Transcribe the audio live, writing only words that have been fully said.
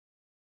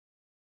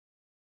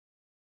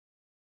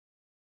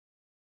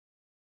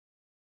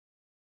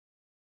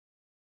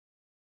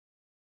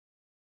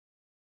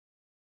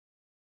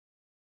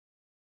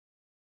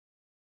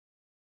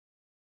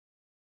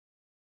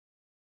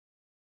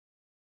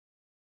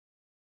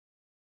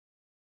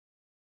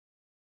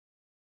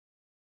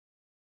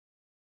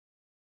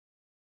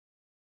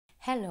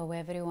Hello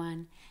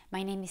everyone,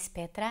 my name is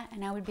Petra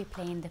and I will be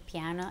playing the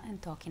piano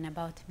and talking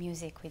about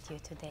music with you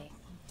today.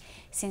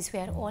 Since we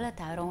are all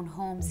at our own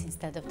homes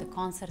instead of the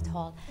concert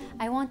hall,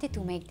 I wanted to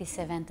make this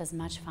event as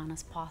much fun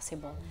as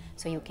possible,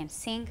 so you can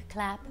sing,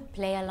 clap,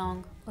 play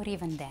along or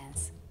even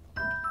dance.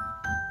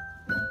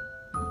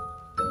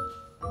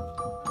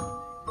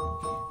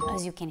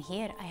 As you can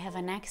hear, I have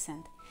an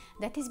accent.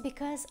 That is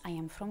because I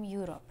am from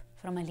Europe,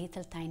 from a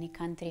little tiny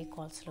country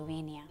called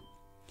Slovenia.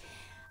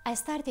 I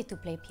started to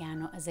play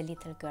piano as a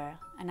little girl,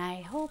 and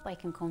I hope I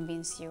can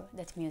convince you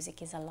that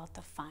music is a lot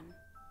of fun.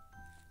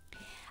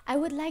 I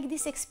would like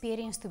this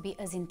experience to be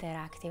as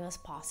interactive as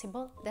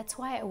possible. That's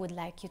why I would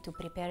like you to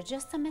prepare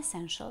just some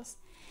essentials.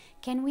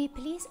 Can we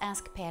please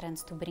ask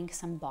parents to bring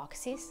some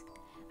boxes?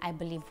 I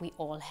believe we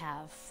all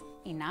have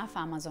enough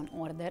Amazon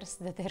orders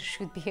that there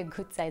should be a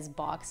good sized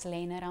box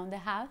laying around the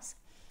house.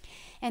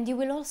 And you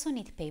will also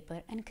need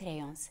paper and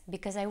crayons,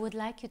 because I would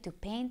like you to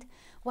paint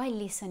while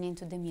listening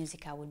to the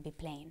music I will be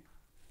playing.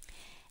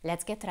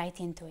 Let's get right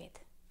into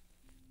it.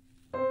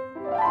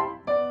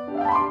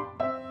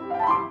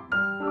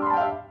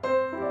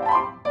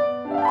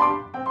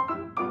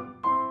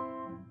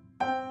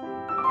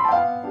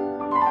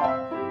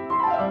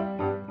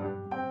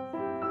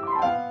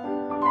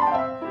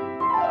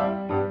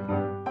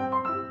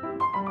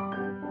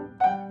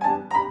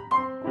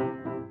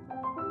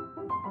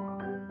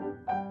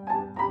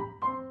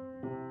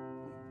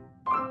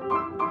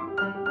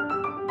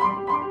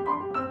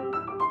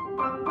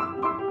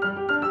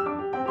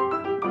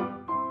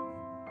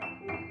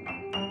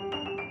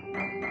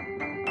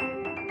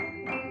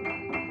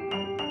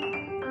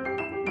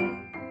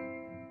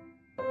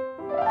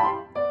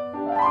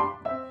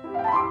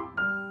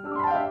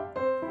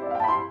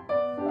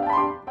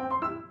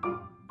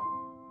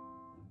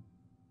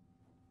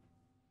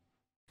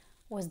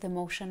 Was the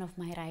motion of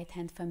my right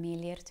hand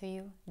familiar to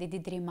you? Did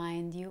it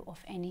remind you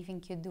of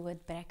anything you do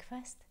at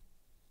breakfast?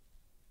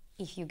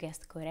 If you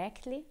guessed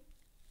correctly,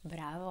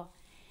 bravo!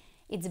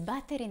 It's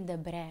butter in the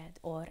bread,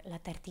 or la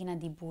tartina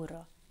di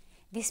burro.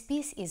 This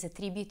piece is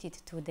attributed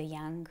to the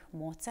young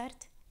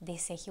Mozart. They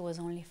say he was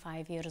only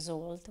 5 years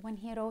old when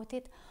he wrote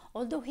it,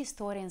 although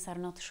historians are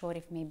not sure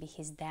if maybe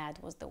his dad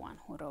was the one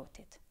who wrote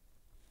it.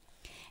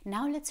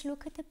 Now let's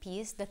look at a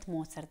piece that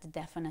Mozart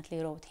definitely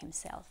wrote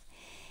himself.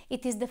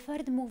 It is the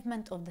third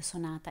movement of the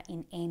sonata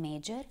in A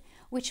major,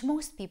 which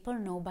most people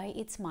know by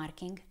its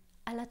marking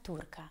Alla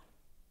Turca.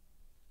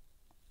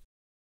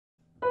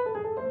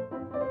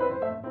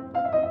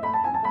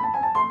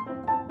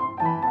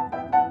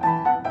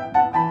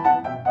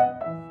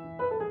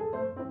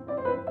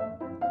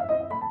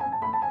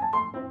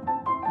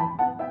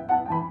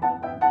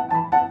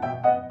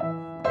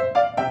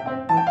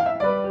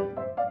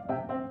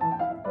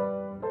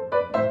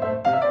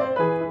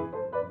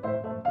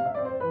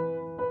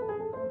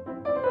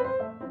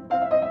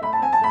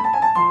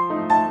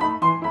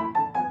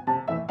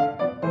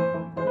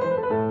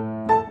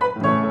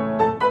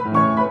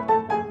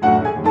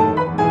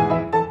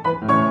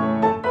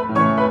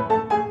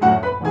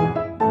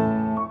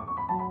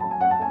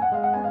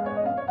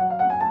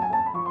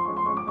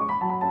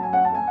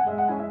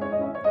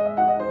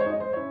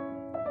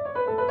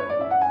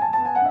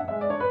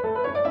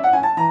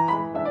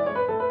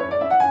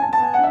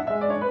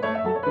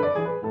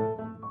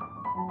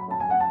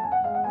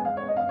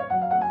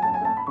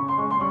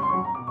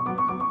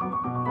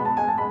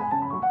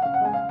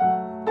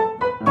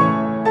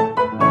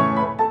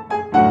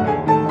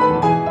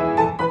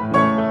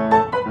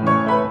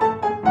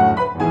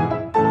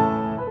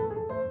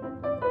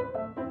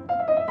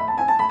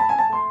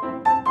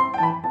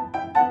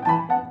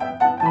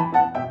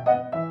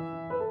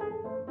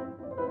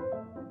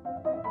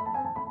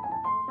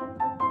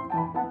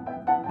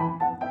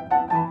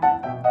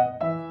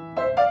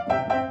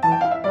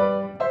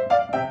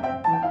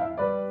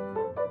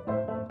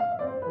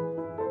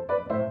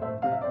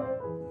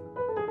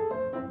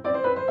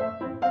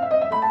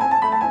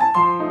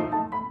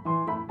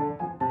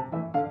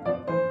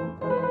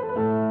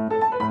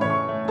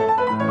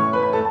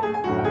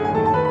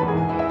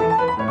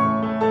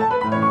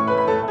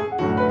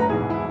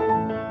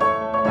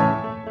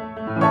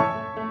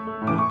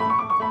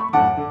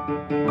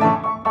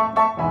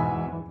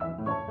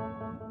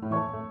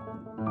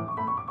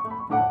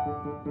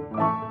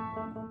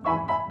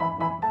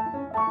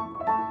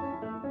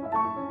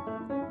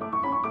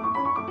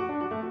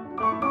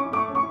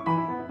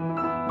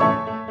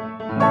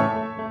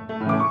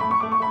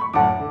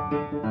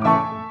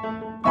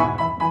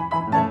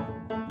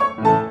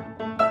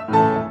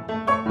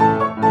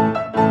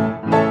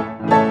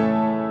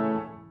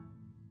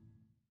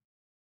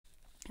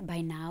 By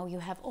now you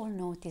have all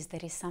noticed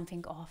there is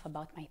something off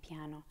about my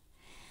piano.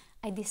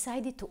 I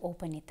decided to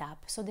open it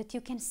up so that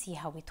you can see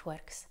how it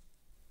works.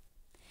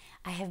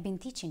 I have been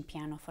teaching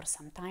piano for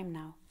some time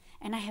now,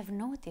 and I have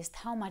noticed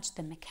how much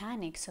the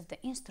mechanics of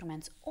the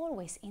instruments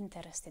always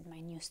interested my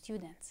new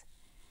students.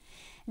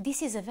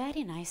 This is a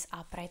very nice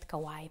upright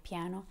kawaii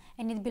piano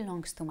and it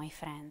belongs to my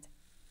friend.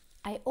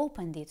 I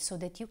opened it so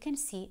that you can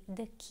see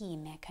the key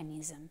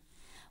mechanism.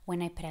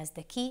 When I press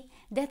the key,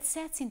 that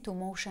sets into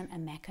motion a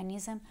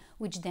mechanism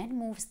which then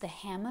moves the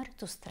hammer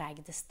to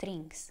strike the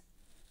strings.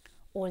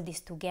 All this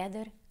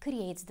together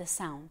creates the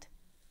sound.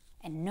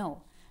 And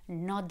no,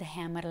 not the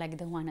hammer like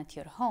the one at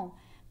your home,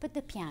 but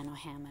the piano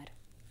hammer.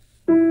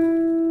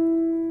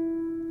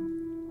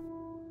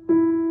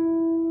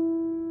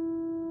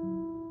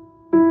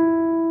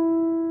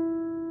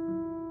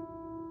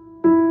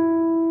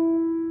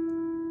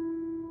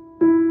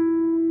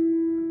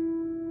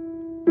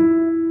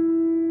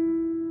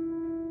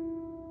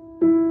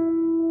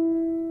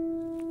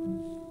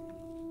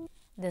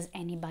 Does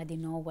anybody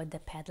know what the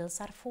pedals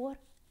are for?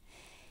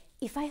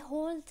 If I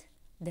hold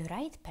the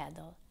right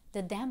pedal,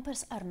 the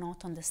dampers are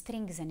not on the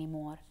strings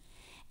anymore,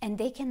 and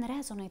they can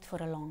resonate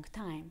for a long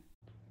time.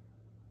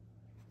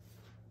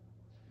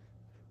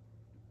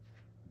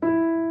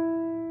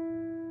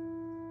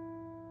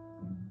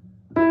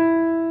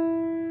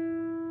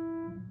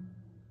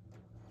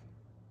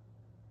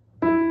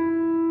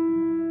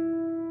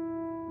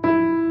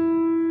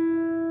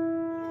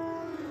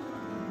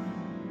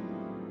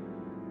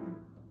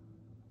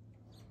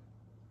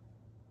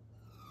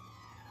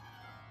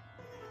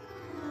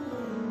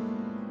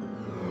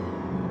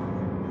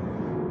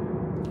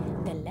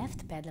 The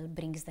left pedal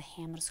brings the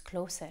hammers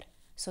closer,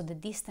 so the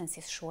distance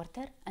is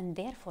shorter and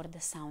therefore the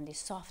sound is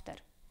softer.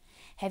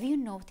 Have you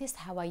noticed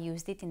how I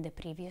used it in the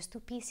previous two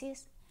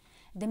pieces?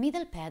 The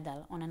middle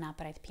pedal on an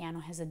upright piano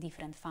has a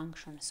different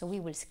function, so we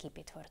will skip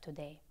it for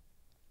today.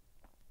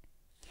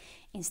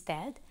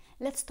 Instead,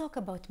 let's talk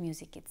about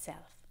music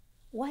itself.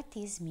 What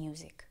is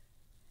music?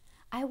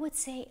 I would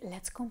say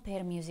let's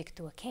compare music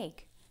to a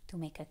cake. To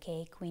make a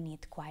cake, we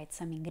need quite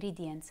some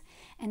ingredients,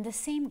 and the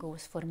same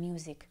goes for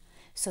music.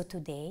 So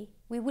today,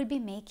 we will be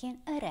making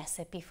a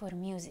recipe for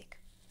music.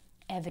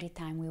 Every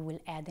time we will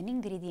add an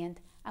ingredient,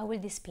 I will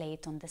display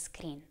it on the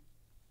screen.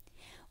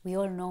 We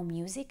all know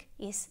music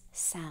is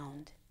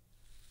sound.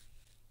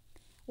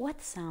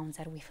 What sounds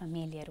are we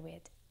familiar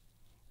with?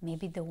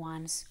 Maybe the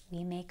ones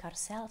we make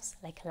ourselves,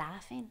 like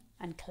laughing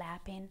and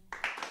clapping,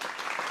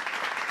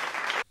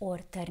 or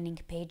turning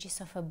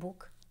pages of a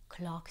book,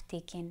 clock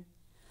ticking,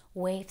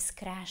 waves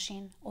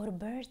crashing, or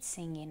birds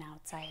singing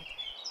outside.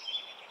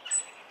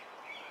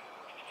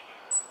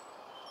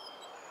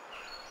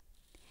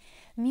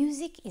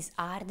 Music is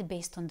art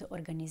based on the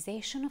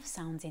organization of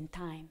sounds in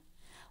time.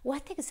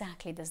 What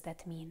exactly does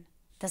that mean?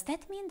 Does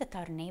that mean that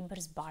our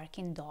neighbor's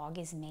barking dog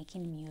is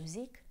making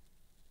music?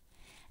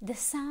 The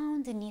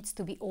sound needs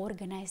to be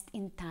organized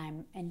in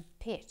time and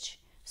pitch,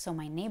 so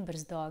my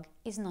neighbor's dog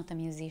is not a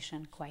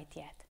musician quite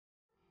yet.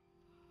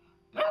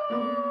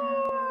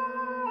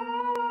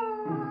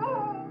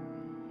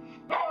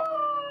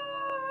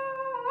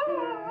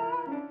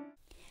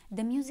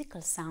 The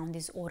musical sound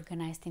is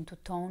organized into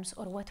tones,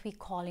 or what we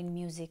call in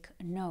music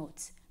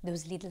notes,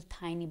 those little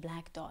tiny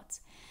black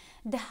dots,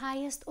 the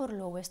highest or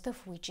lowest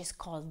of which is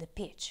called the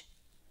pitch.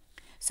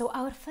 So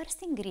our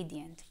first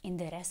ingredient in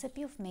the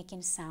recipe of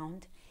making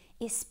sound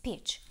is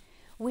pitch,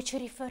 which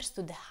refers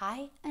to the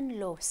high and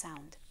low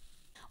sound.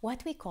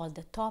 What we call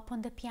the top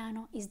on the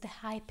piano is the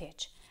high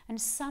pitch, and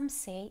some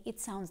say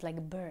it sounds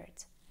like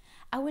birds.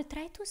 I will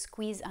try to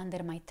squeeze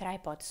under my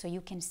tripod so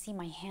you can see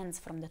my hands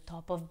from the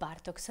top of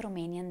Bartok's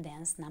Romanian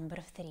dance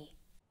number 3.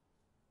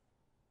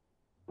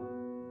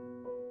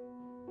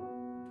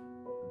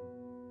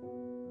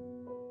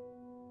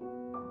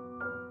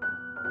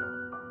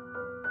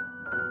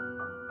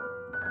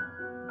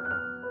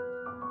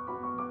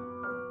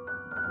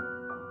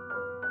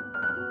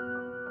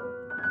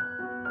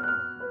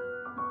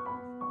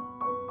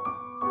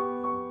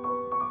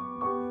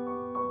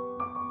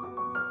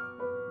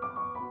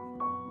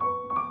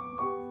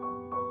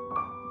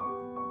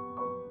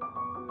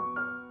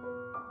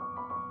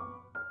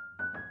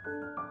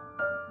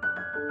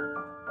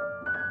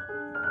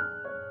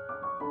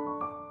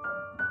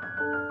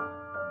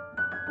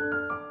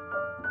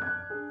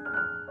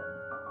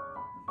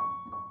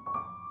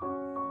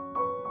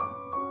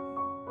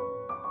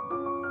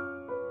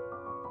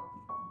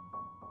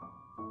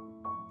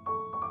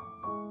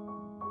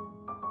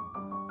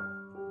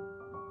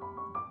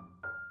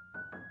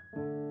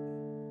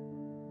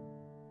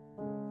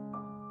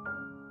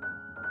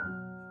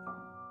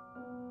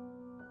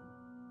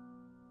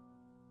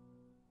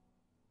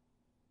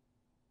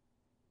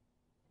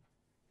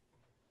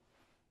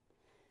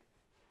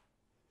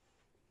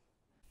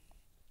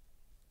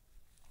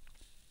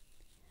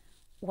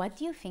 What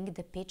do you think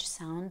the pitch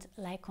sounds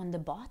like on the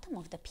bottom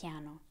of the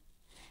piano?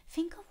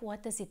 Think of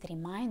what does it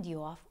remind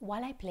you of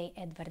while I play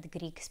Edvard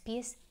Grieg's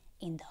piece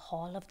In the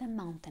Hall of the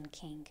Mountain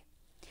King.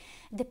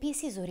 The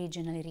piece is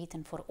originally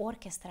written for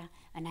orchestra,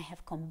 and I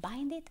have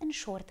combined it and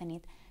shortened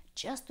it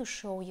just to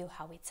show you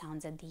how it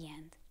sounds at the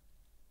end.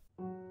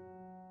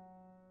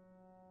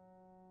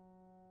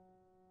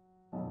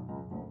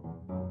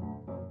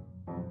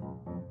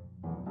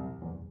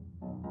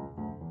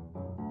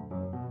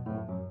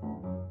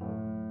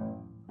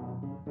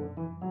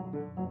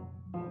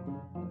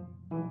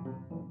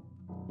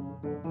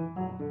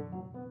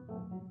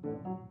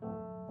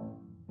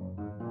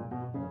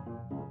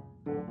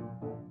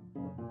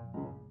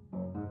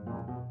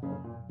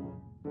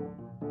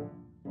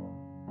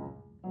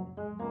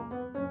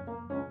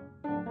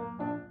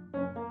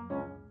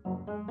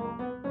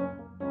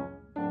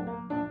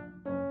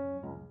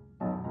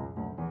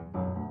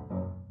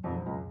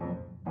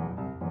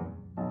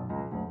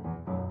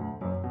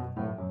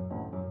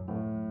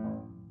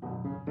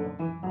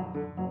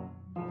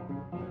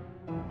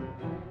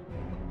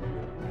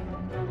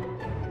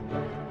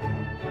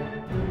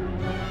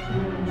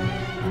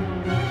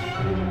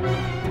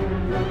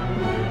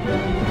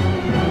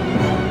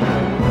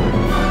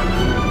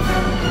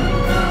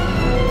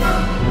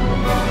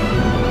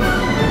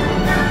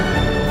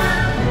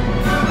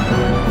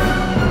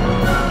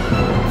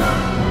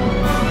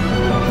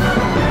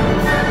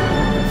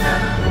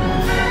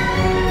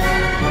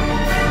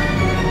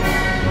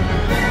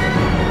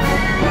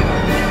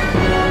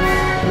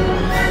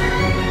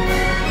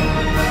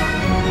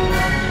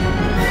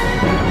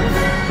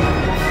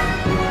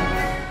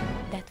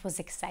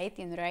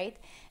 exciting, right?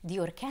 The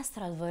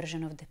orchestral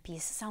version of the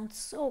piece sounds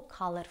so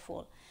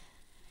colorful.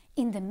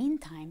 In the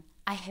meantime,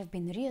 I have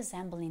been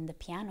reassembling the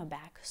piano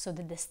back so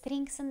that the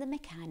strings and the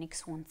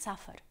mechanics won't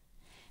suffer.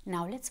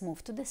 Now let's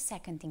move to the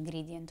second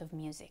ingredient of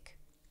music,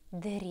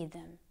 the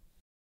rhythm.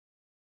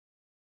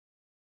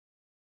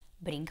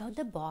 Bring out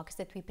the box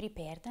that we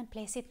prepared and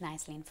place it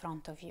nicely in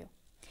front of you.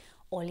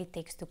 All it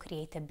takes to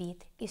create a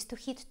beat is to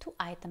hit two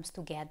items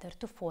together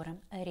to form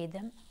a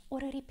rhythm or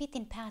a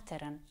repeating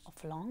pattern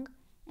of long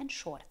and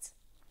shorts.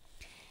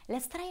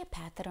 Let's try a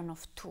pattern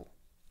of 2.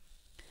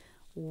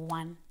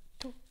 1,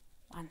 2,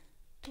 1,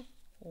 2,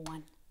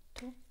 1,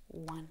 2,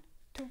 1,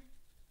 2.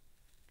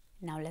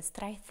 Now let's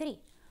try 3.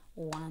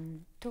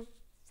 1, 2,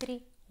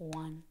 3,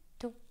 1,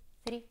 2,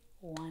 3,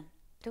 1,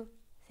 2,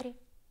 3.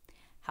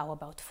 How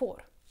about 4?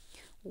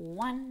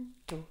 1,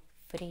 2,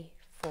 3,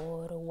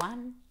 4,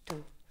 1,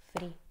 2,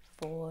 3,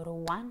 4,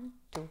 1,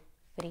 2,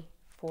 3,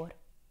 4.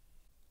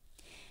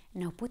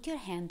 Now put your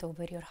hand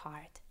over your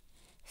heart.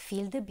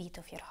 Feel the beat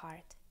of your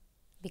heart,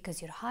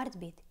 because your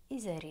heartbeat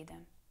is a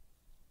rhythm.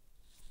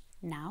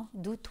 Now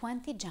do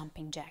 20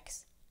 jumping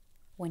jacks.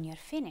 When you're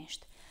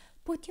finished,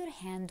 put your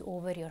hand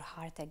over your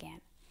heart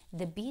again.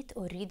 The beat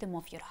or rhythm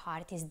of your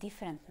heart is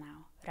different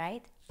now,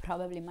 right?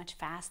 Probably much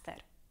faster.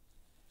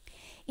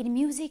 In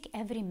music,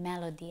 every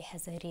melody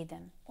has a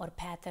rhythm or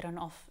pattern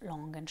of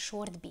long and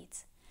short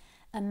beats.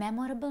 A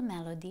memorable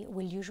melody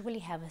will usually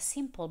have a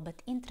simple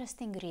but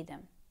interesting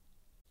rhythm.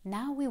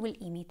 Now we will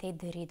imitate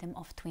the rhythm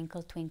of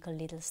Twinkle Twinkle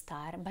Little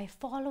Star by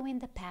following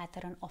the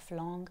pattern of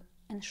long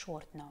and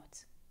short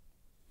notes.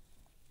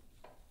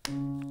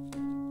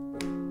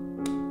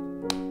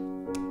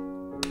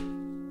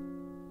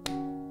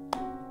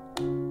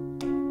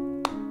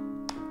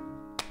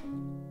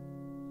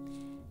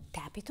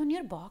 Tap it on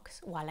your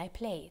box while I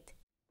play it.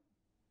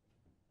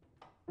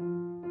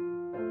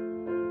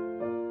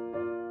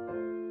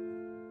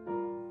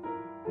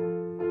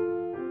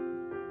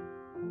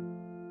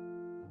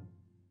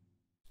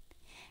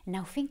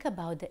 Now think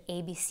about the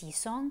ABC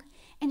song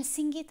and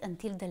sing it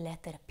until the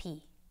letter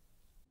P.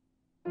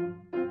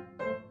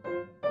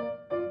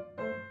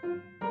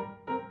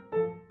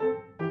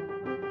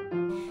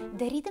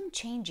 The rhythm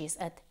changes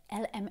at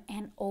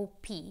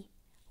LMNOP,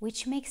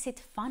 which makes it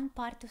fun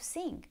part to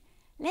sing.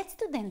 Let's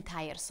do the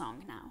entire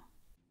song now.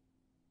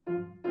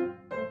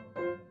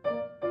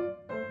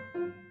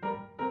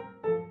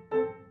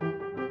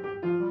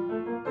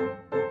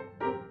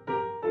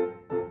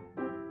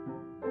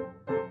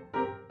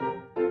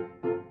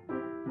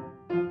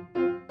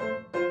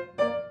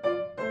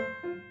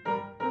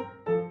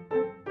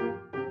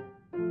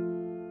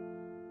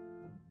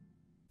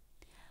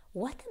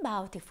 What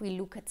about if we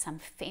look at some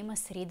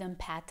famous rhythm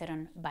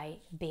pattern by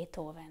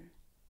Beethoven?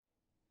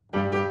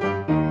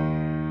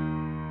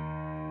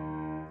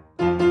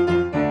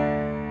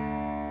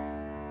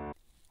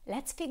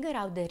 Let's figure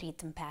out the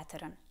rhythm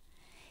pattern.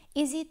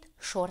 Is it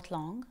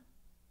short-long?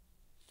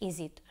 Is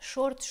it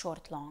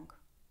short-short-long?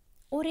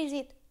 Or is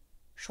it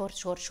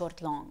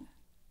short-short-short-long?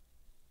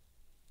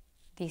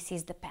 This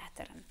is the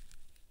pattern.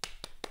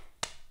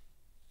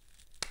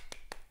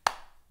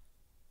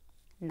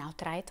 Now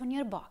try it on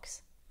your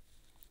box.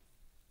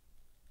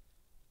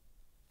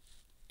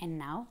 And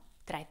now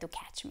try to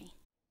catch me.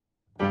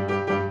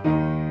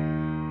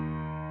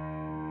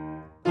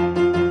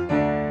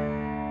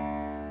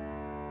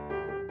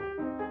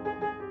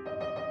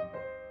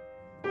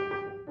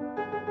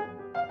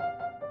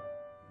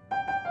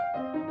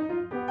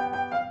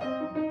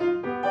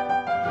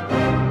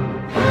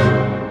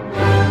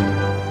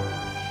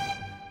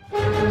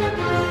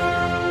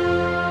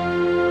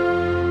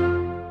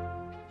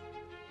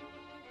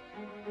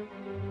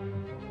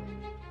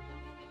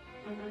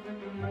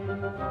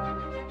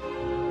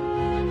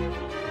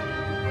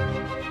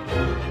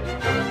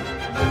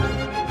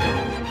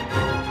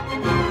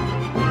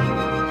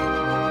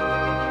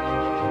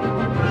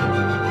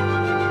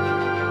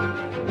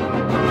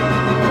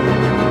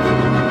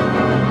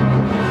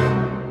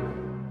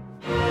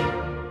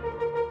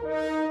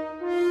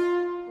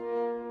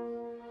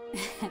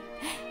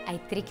 I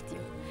tricked you.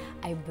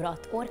 I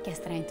brought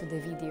orchestra into the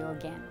video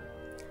again.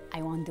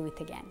 I won't do it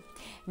again.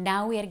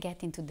 Now we are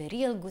getting to the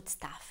real good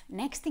stuff.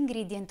 Next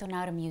ingredient on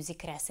our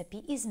music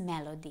recipe is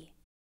melody.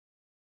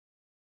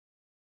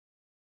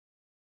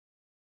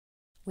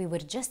 We were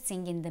just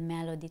singing the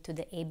melody to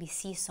the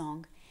ABC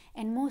song,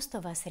 and most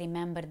of us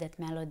remember that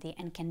melody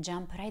and can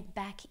jump right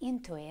back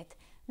into it,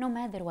 no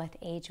matter what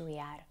age we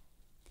are.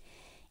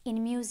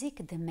 In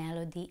music, the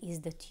melody is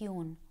the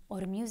tune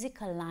or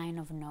musical line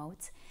of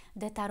notes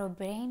that our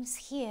brains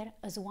hear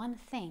as one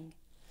thing.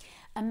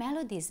 A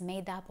melody is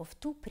made up of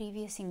two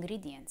previous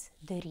ingredients,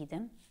 the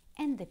rhythm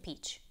and the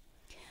pitch.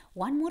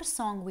 One more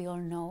song we all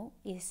know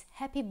is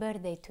Happy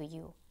Birthday to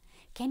You.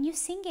 Can you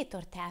sing it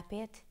or tap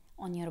it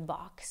on your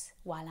box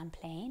while I'm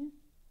playing?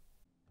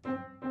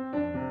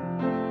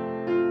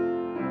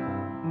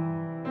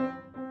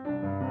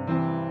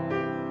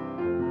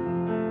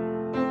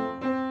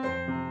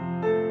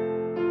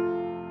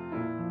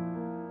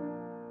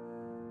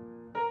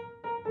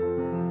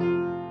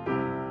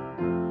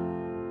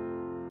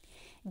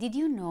 Did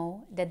you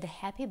know that the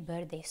Happy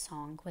Birthday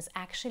song was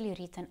actually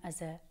written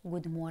as a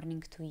Good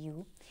Morning to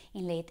You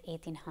in late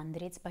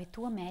 1800s by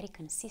two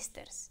American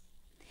sisters?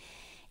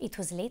 It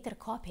was later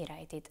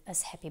copyrighted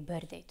as Happy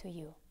Birthday to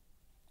You.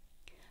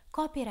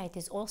 Copyright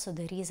is also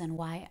the reason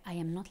why I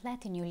am not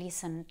letting you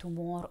listen to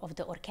more of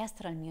the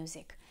orchestral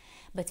music,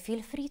 but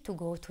feel free to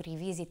go to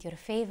revisit your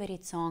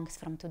favorite songs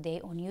from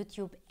today on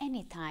YouTube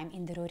anytime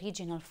in their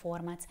original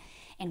formats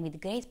and with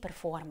great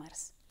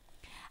performers.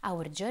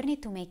 Our journey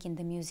to making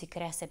the music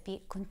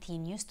recipe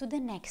continues to the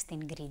next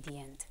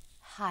ingredient,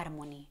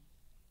 harmony.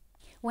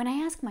 When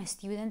I ask my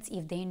students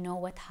if they know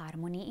what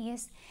harmony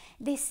is,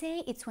 they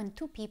say it's when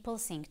two people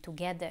sing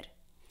together.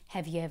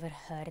 Have you ever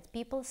heard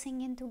people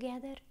singing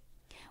together?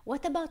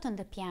 What about on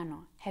the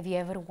piano? Have you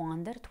ever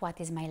wondered what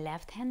is my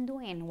left hand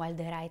doing while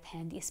the right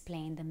hand is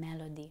playing the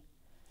melody?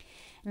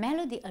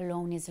 Melody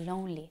alone is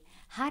lonely.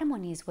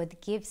 Harmony is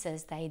what gives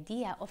us the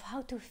idea of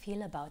how to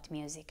feel about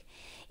music.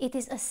 It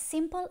is as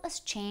simple as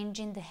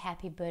changing the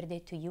Happy Birthday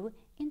to You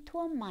into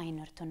a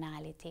minor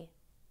tonality.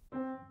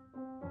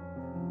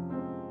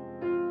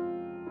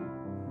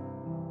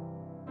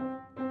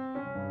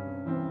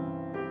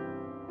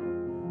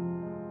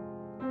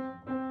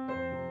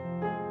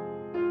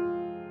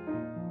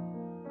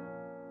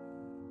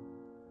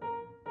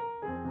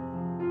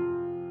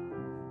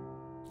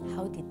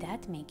 How did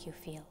that make you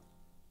feel?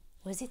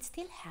 Was it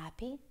still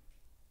happy?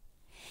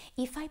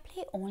 If I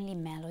play only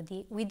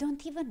melody, we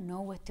don't even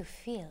know what to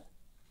feel.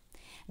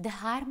 The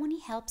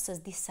harmony helps us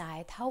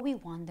decide how we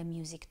want the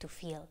music to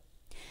feel.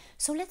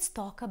 So let's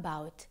talk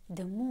about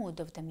the mood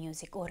of the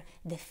music or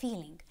the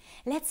feeling.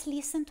 Let's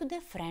listen to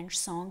the French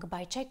song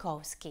by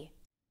Tchaikovsky.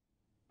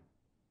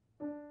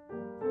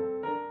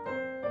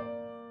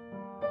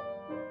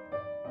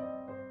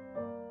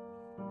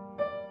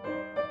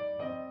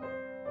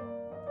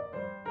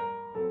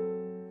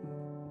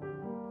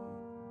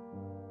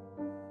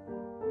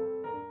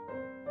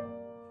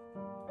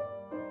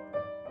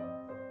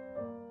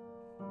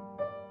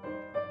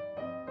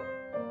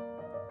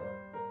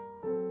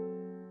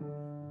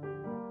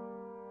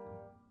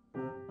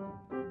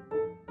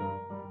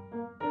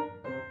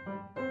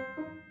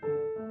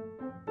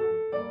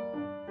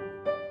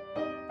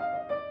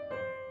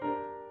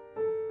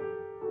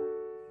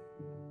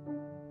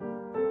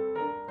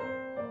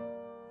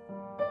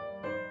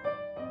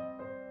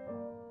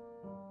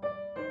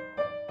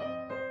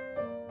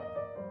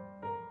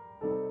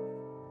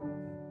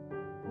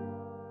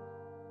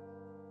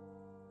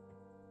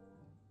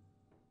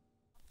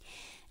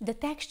 The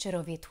texture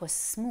of it was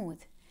smooth,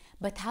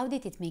 but how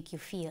did it make you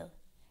feel?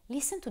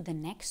 Listen to the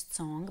next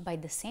song by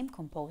the same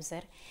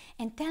composer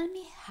and tell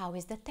me how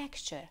is the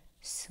texture,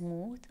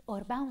 smooth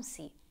or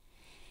bouncy?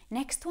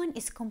 Next one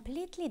is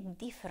completely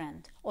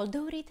different,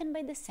 although written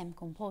by the same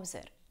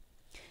composer.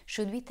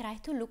 Should we try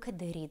to look at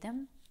the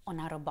rhythm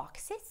on our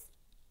boxes?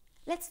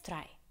 Let's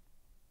try.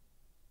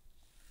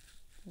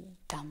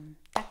 Dum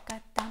taka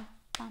dum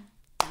dum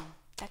dum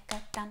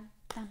taka dum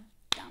dum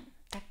dum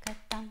taka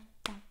dum.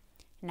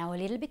 Now a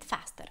little bit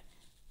faster.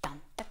 Dum,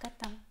 taka,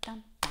 dum,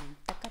 dum, dum,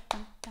 taka,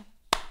 dum, dum.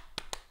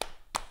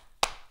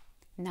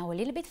 Now a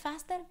little bit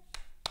faster.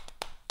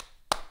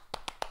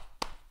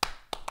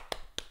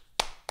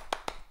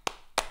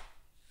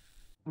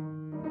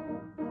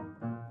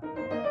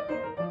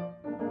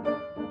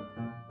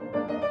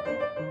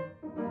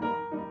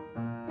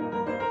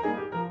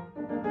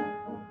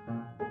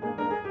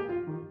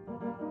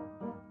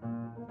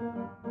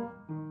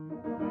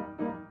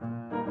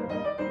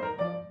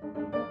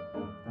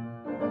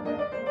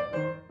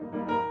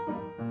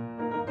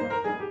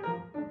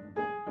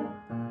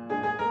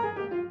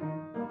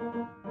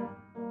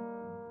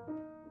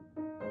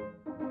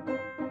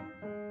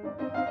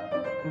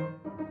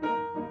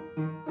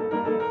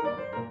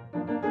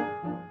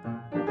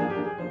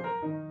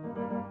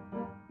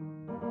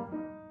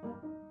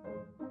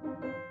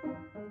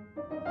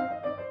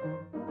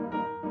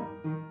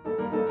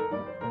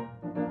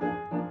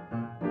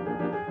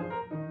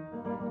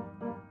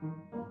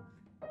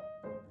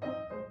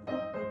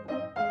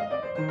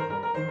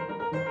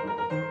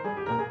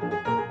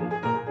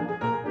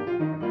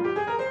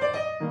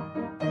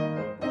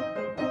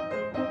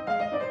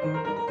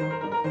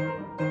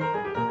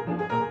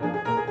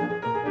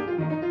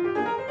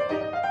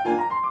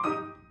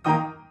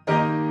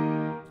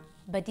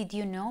 But did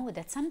you know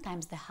that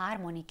sometimes the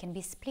harmony can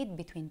be split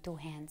between two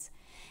hands,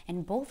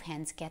 and both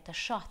hands get a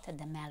shot at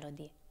the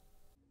melody?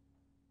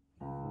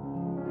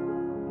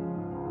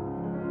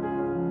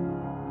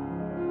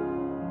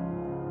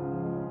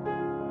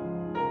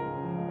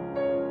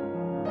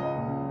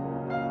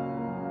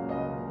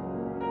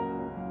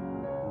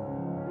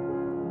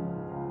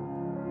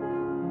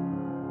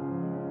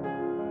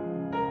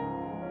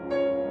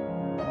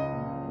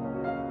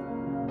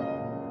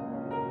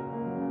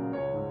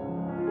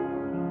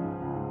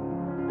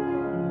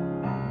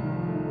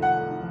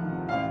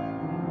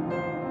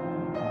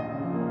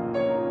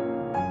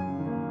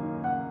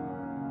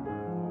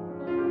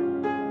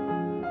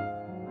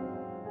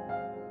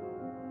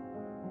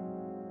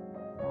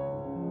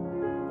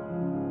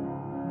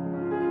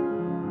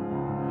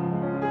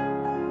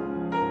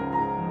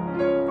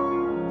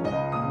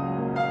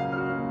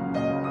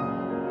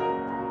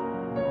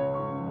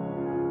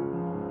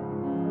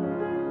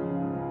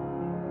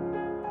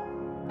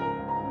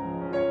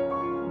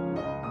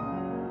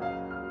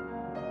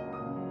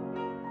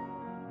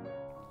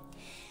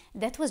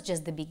 That was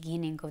just the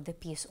beginning of the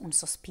piece Un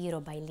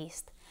Sospiro by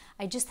Liszt.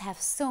 I just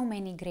have so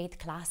many great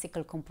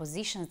classical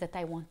compositions that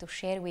I want to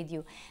share with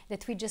you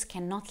that we just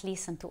cannot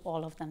listen to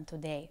all of them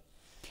today.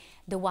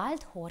 The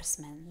Wild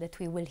Horseman that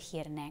we will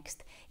hear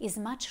next is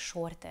much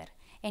shorter,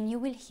 and you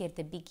will hear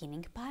the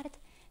beginning part,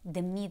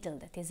 the middle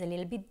that is a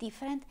little bit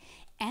different,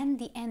 and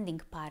the ending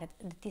part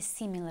that is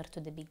similar to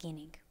the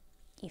beginning,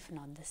 if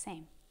not the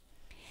same.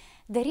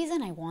 The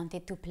reason I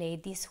wanted to play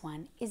this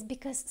one is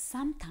because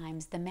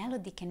sometimes the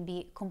melody can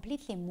be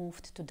completely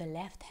moved to the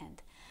left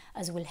hand,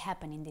 as will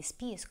happen in this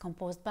piece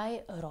composed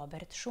by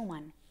Robert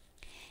Schumann.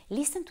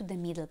 Listen to the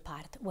middle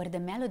part where the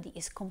melody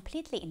is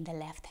completely in the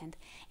left hand,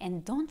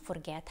 and don't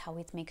forget how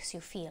it makes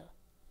you feel.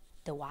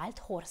 The Wild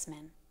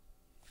Horseman.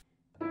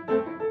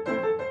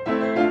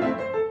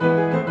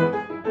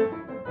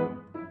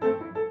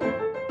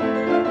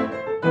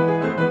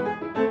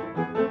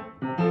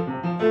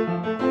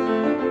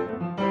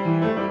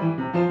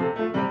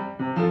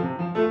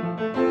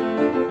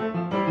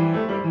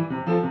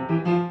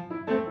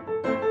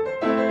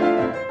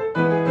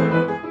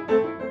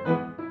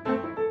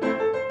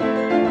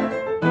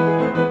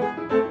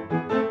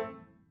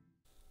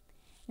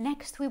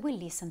 Next we will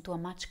listen to a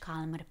much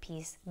calmer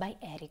piece by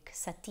Erik,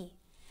 Satie.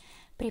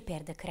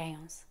 Prepare the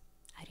crayons.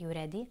 Are you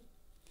ready?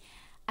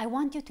 I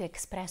want you to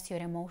express your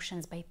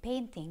emotions by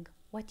painting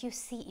what you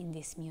see in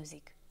this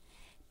music.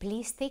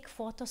 Please take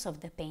photos of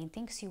the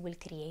paintings you will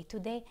create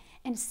today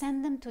and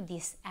send them to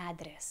this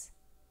address.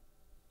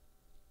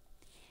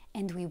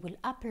 And we will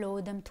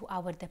upload them to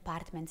our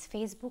department's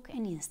Facebook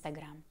and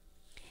Instagram.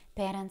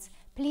 Parents,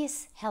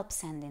 please help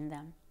sending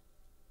them.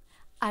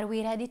 Are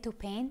we ready to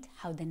paint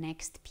how the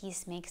next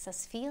piece makes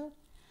us feel?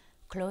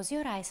 Close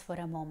your eyes for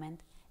a moment,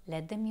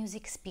 let the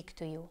music speak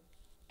to you,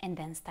 and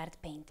then start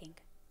painting.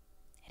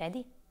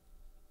 Ready?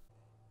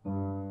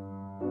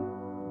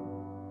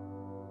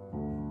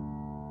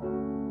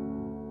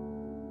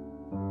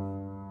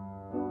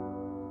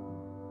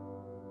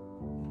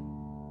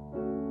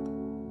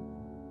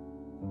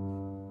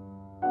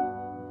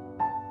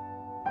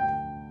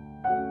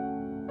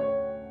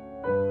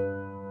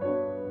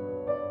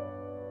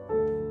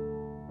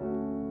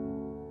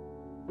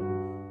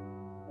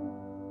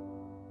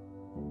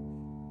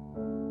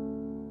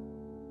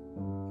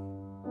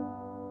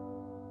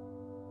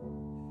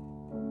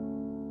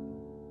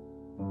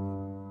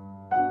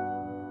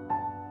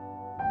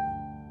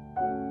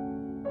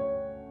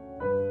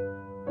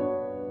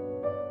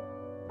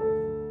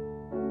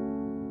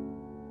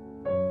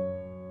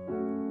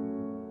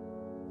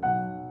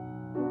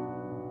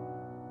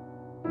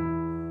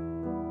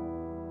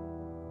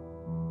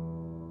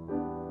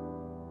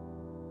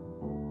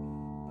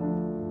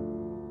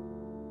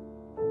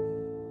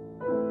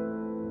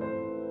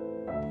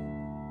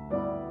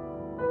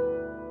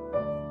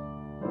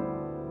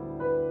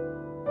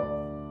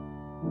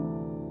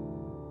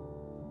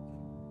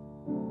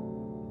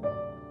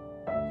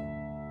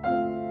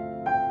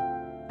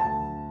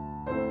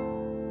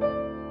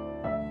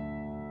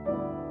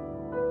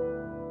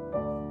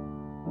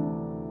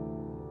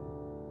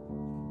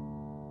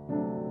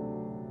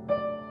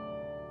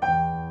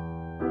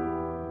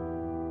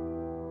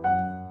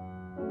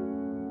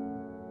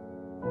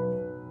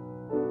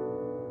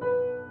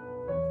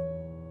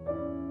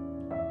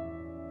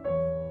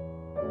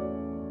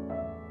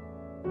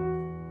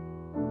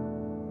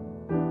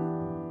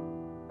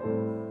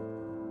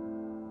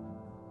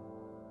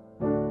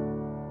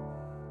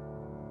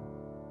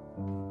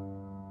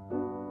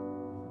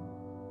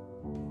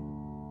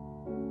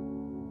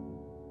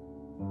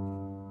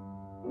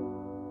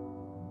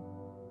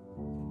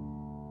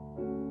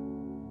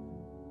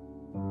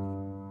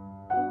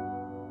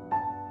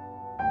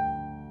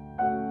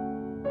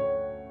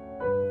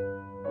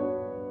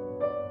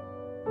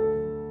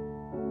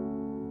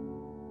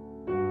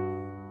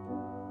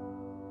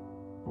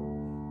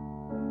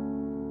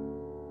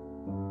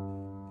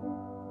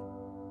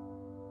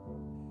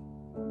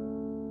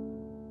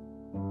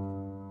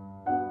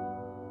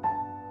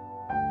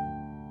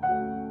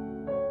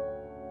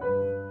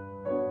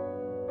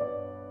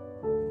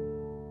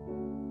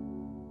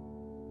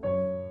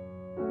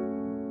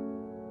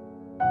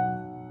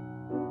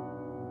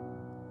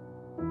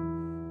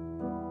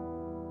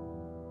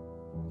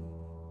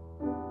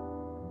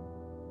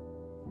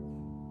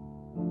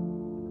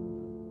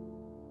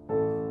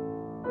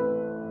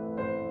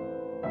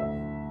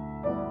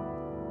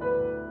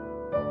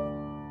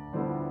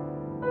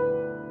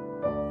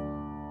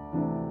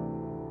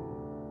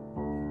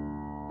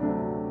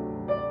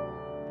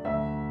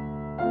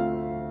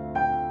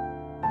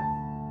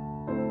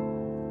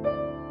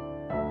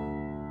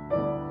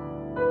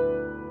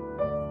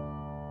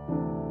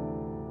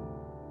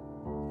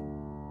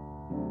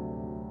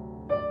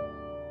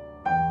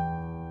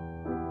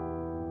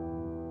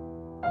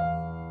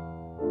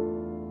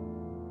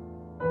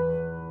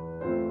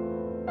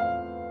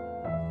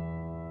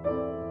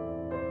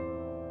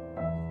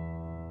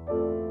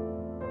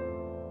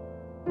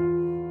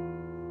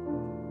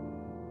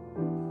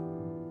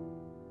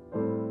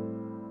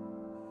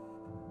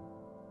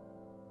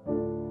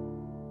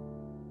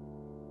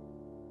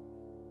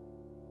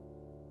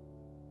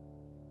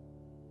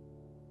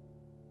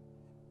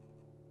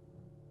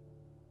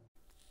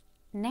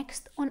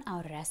 next on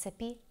our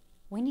recipe,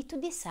 we need to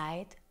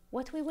decide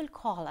what we will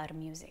call our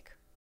music.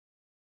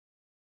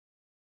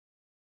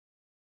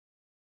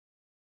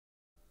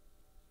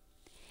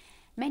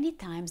 Many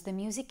times the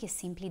music is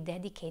simply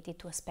dedicated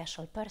to a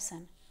special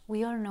person.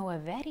 We all know a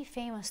very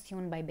famous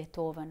tune by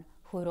Beethoven,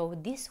 who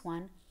wrote this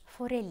one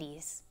for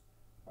Elise.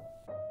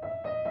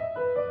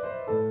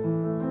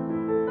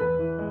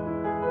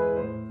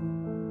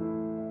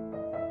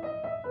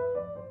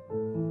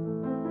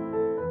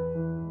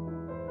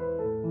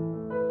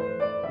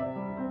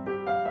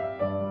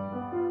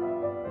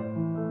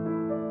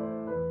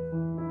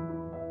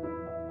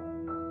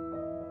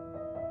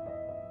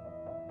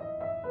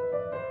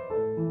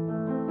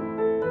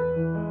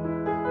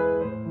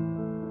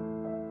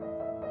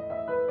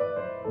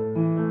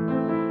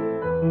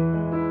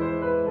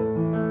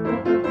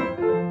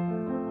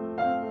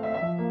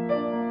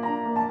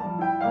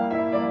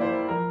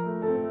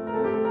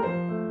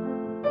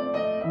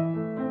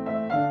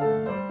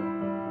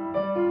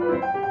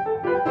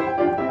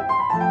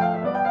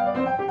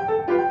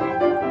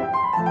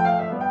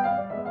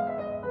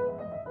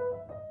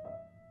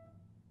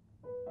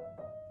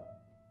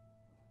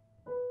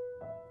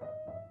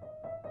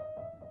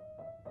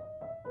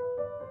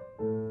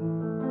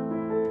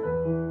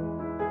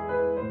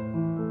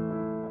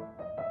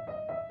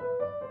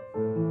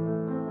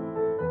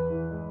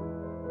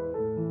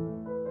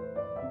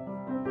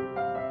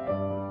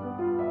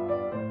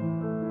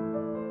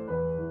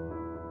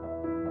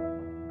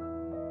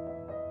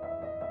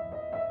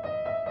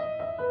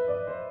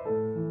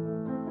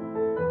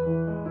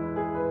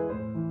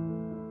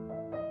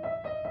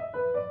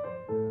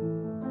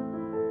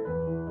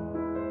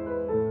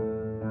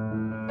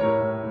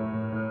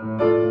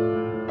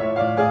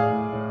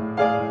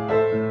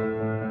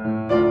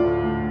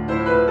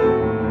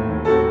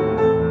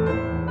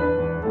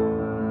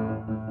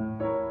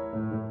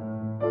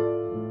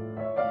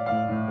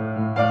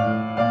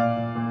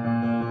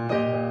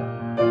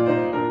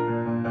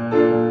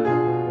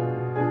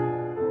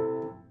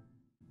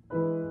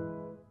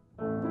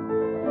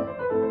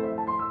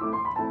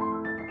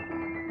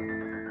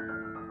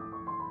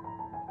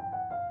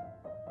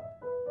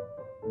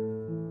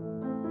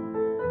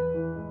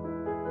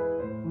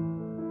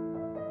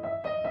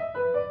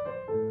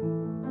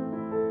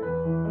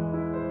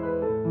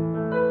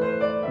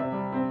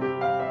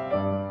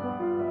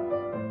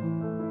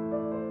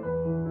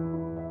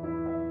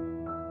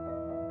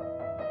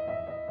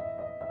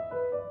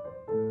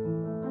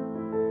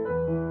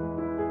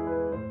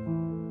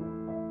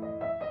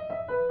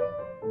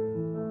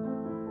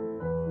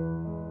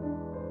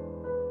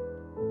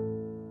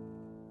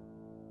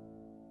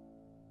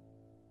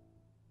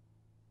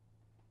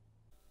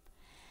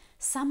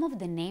 Some of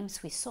the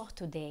names we saw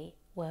today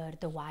were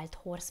the Wild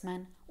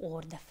Horseman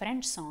or the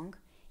French song,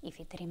 if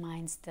it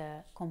reminds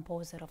the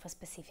composer of a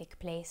specific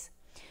place.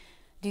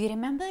 Do you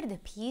remember the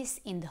piece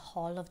in the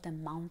Hall of the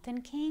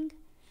Mountain King?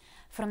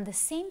 From the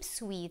same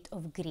suite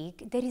of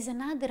Grieg, there is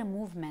another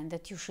movement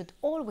that you should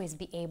always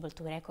be able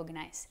to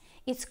recognize.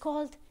 It's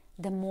called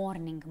the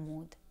Morning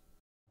Mood.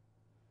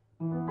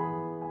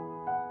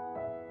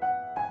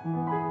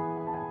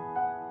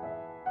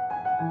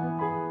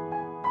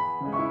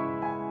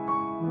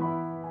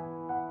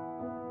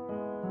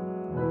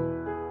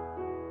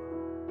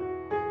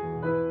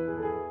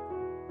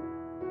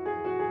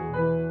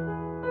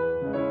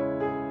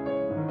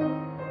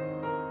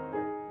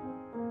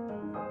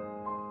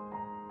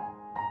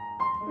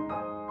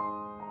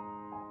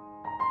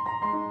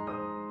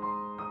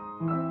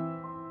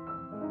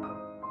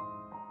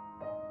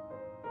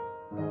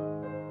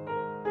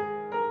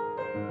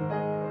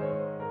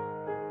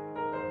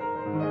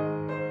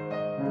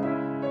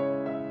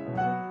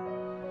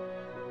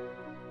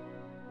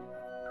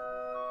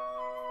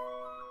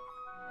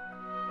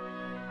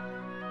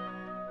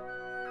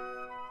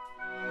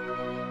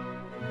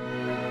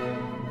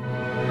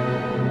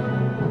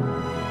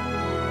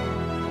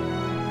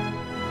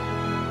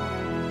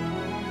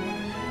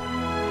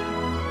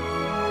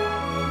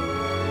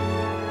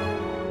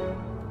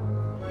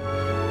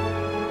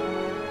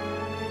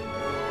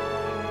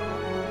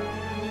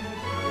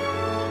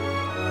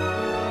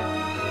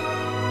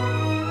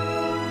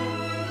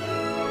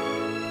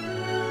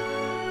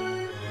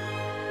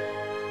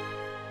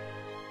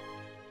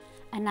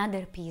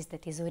 Another piece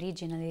that is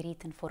originally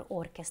written for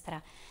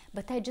orchestra,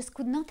 but I just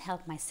could not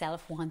help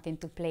myself wanting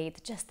to play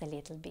it just a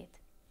little bit.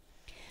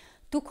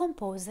 Two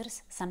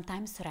composers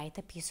sometimes write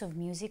a piece of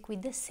music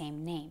with the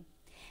same name.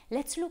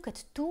 Let's look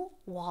at two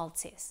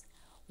waltzes,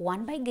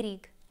 one by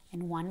Grieg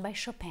and one by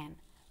Chopin,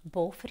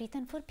 both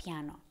written for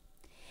piano.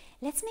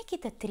 Let's make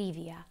it a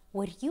trivia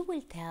where you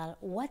will tell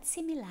what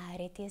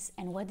similarities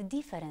and what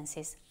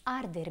differences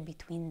are there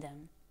between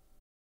them.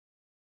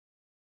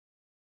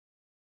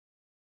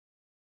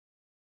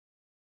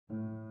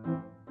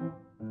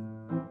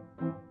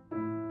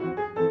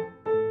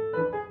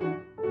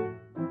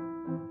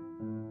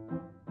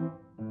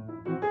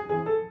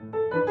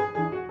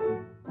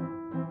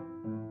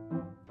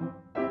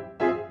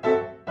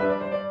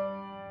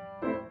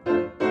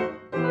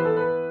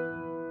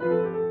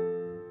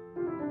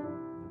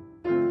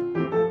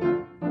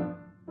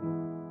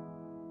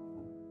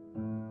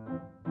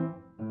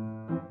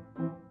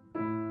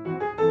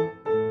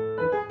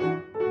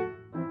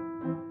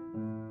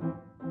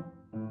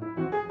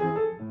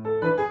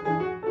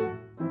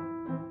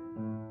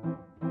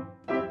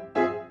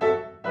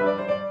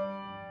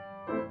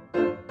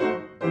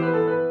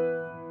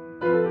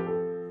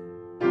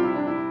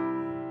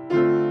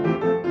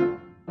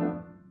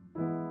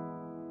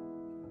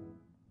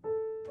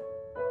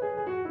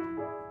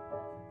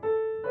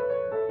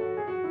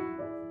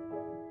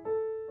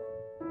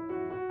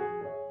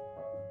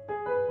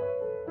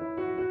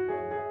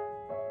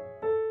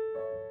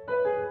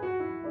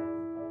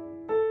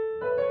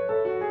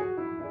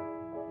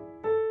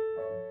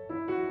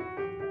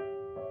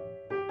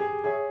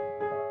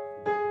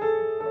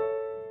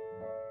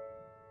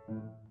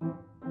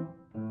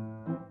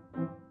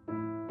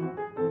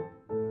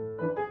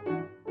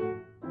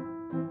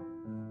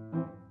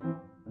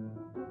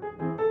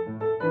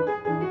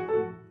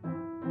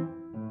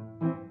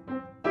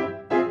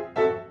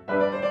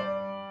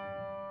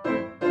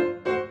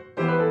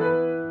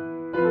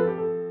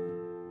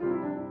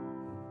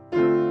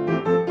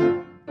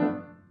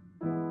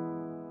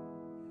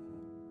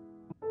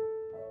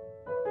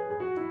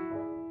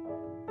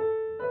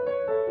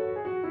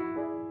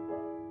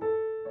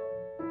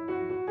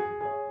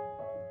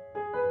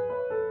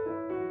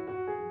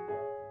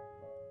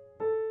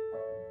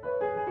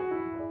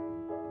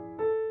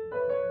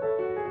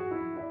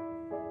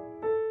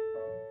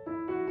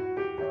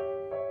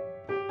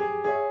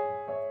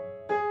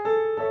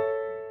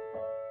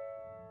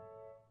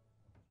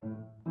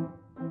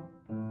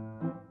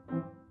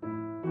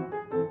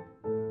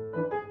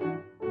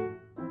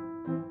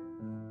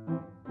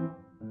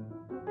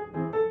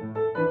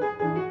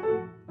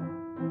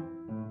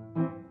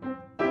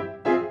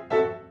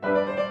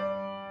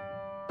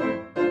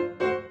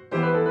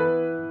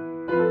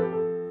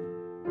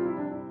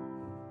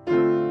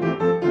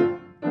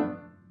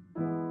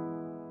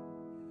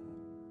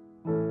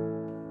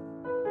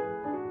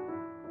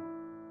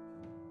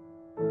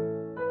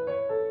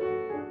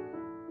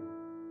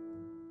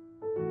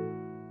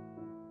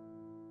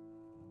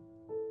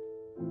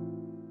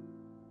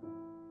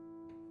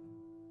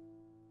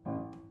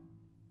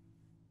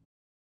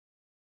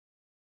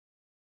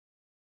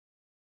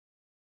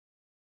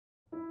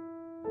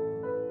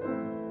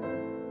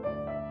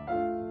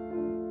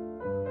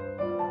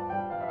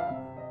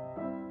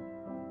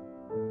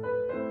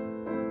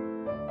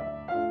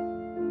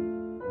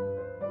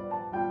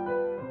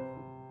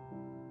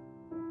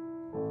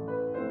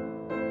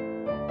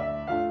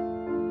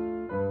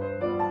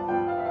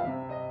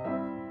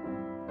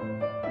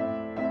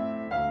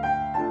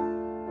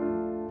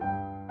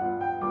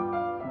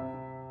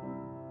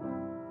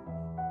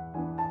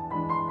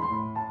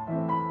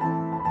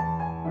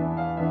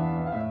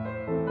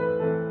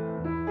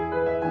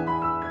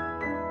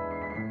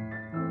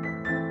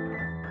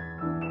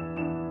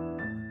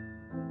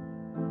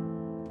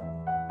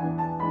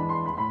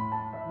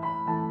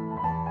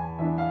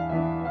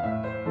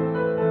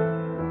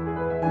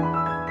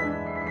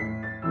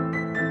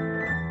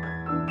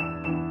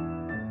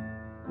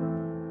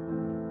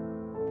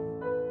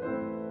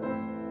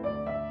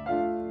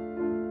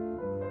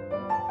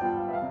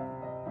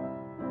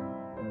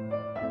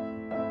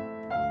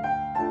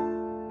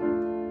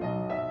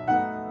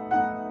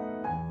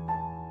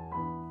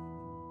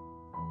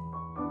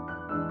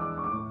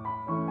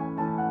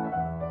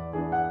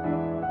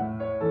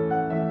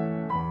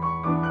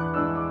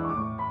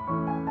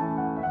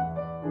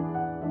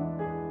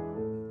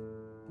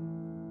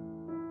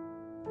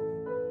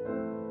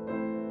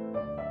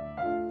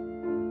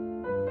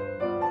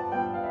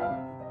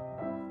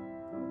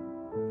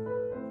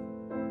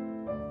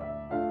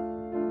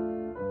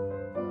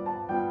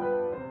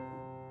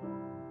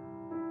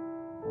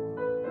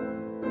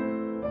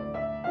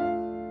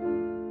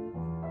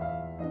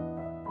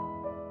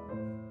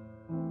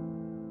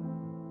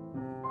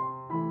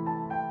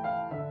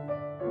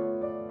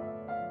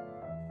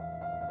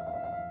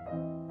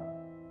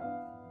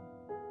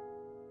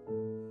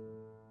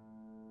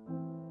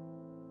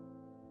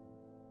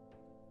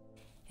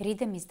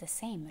 Rhythm is the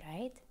same,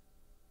 right?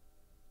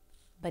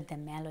 But the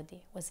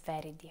melody was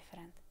very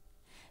different.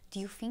 Do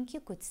you think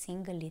you could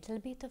sing a little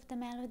bit of the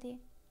melody?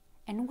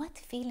 And what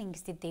feelings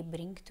did they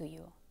bring to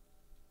you?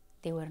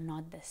 They were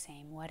not the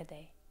same, were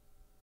they?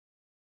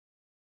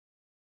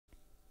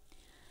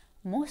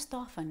 Most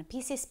often,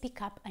 pieces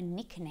pick up a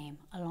nickname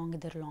along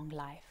their long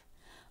life.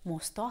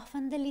 Most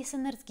often, the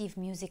listeners give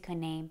music a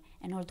name,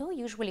 and although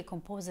usually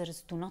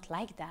composers do not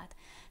like that,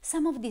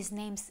 some of these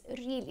names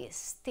really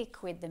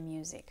stick with the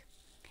music.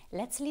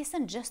 Let's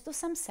listen just to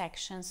some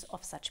sections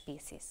of such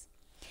pieces.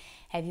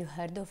 Have you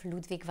heard of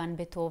Ludwig van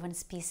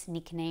Beethoven's piece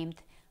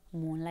nicknamed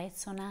Moonlight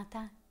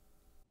Sonata?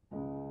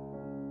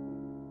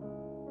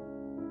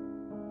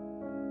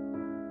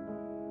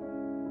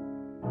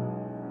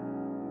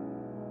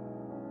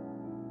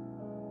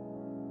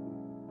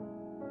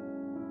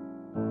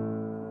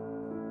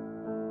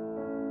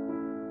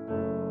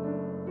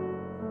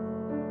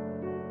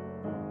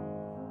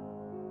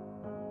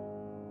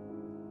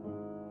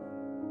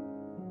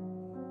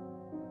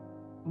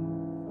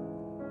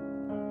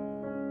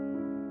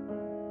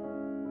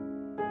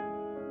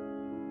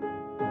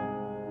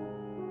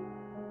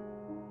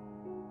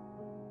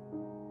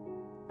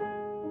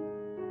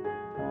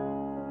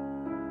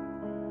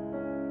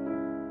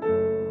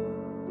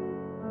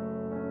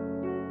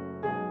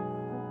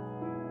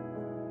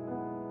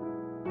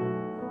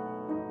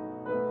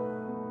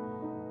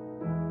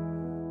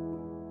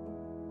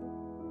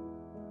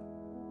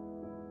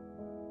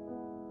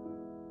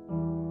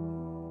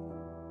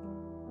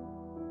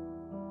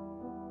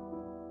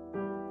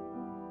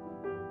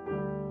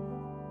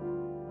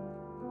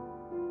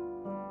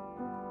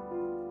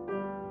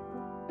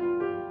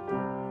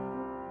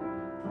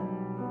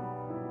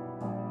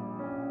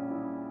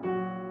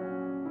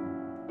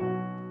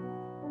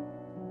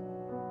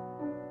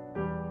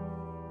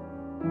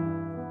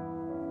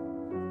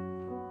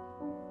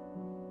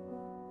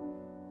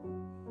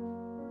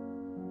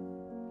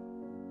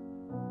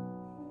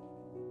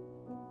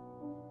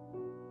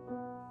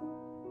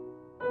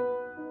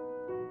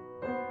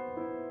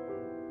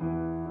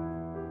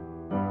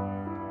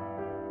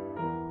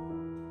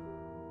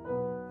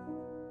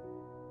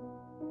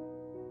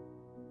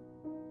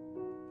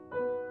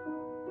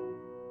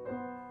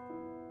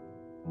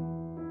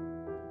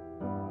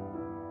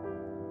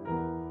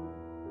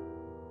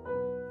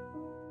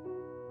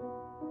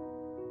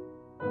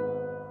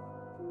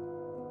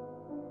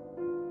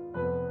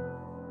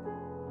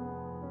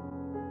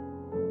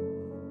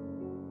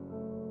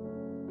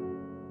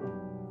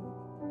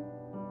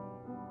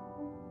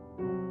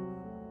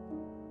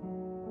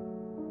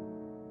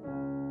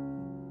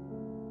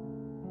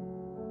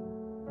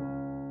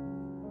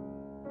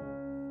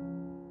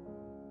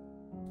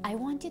 I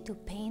want you to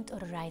paint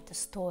or write a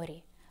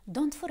story.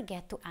 Don't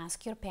forget to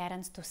ask your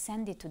parents to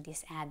send it to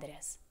this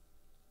address.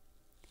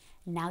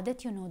 Now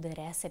that you know the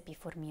recipe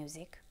for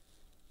music,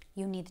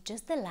 you need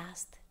just the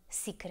last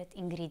secret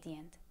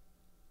ingredient,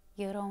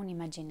 your own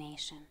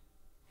imagination.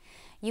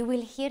 You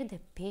will hear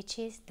the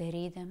pitches, the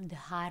rhythm, the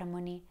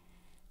harmony,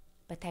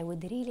 but I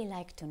would really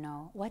like to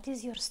know, what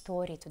is your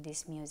story to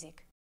this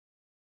music?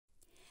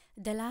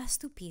 The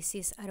last two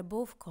pieces are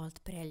both called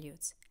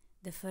preludes.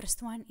 The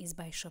first one is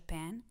by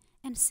Chopin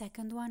and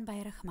second one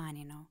by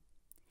Rachmaninoff.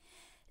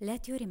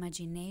 Let your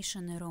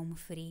imagination roam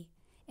free,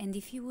 and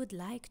if you would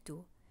like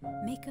to,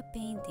 make a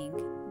painting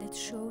that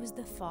shows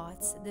the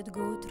thoughts that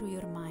go through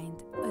your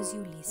mind as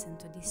you listen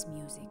to this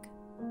music.